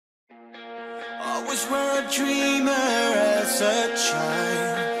Always were a dreamer as a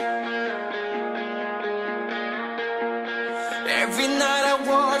child. Every night I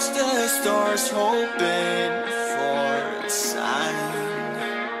watch the stars, hoping for a sign.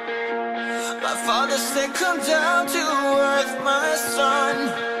 My father said, come down to earth, my son.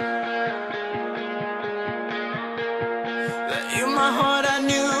 But in my heart I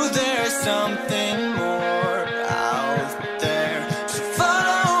knew there's something more out there. So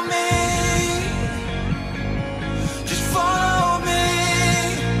follow me, just follow me.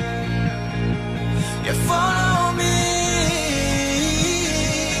 Yeah, follow me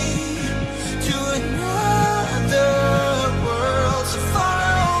to another world. So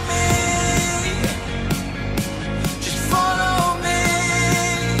follow me, just follow me.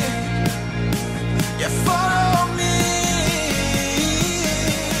 Yeah, follow me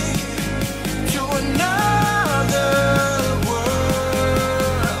to another world.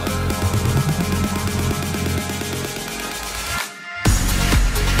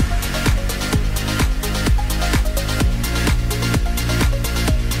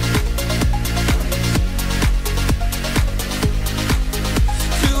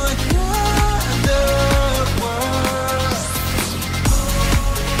 To another world.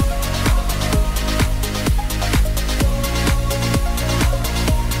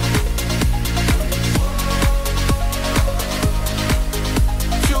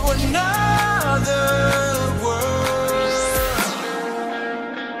 To another world.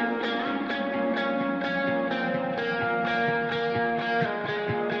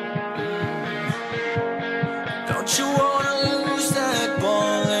 Don't you wanna lose that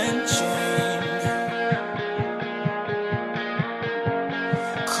ball and chain?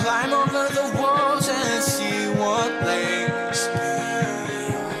 Climb over the walls and see what lays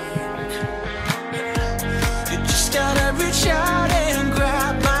beyond. You just gotta reach out and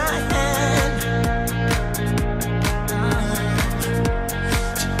grab my hand.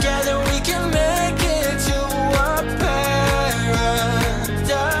 Together we can make it to a paradise.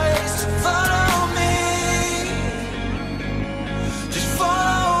 Follow me, just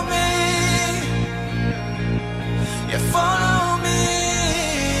follow me. Yeah, follow me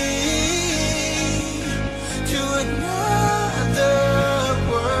to another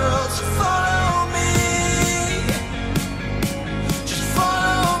world. So follow me, just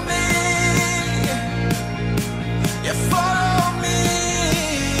follow me. Yeah, follow me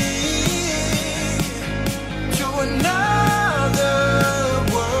to another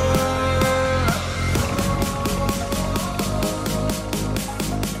world.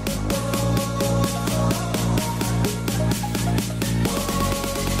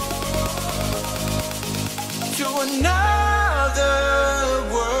 To another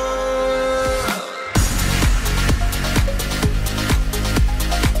world.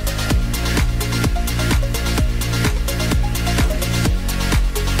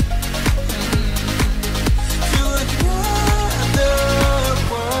 To another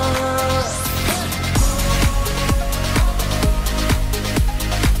world.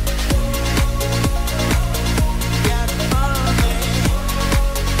 Gotta follow me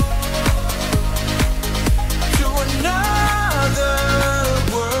to another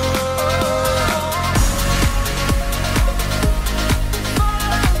world.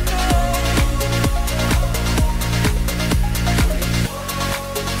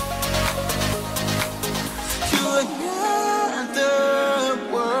 To another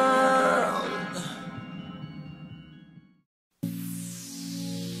world.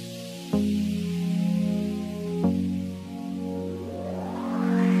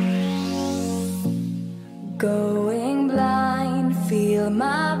 Going blind, feel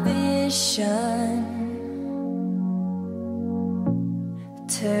my vision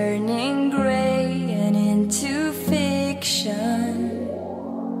turning gray.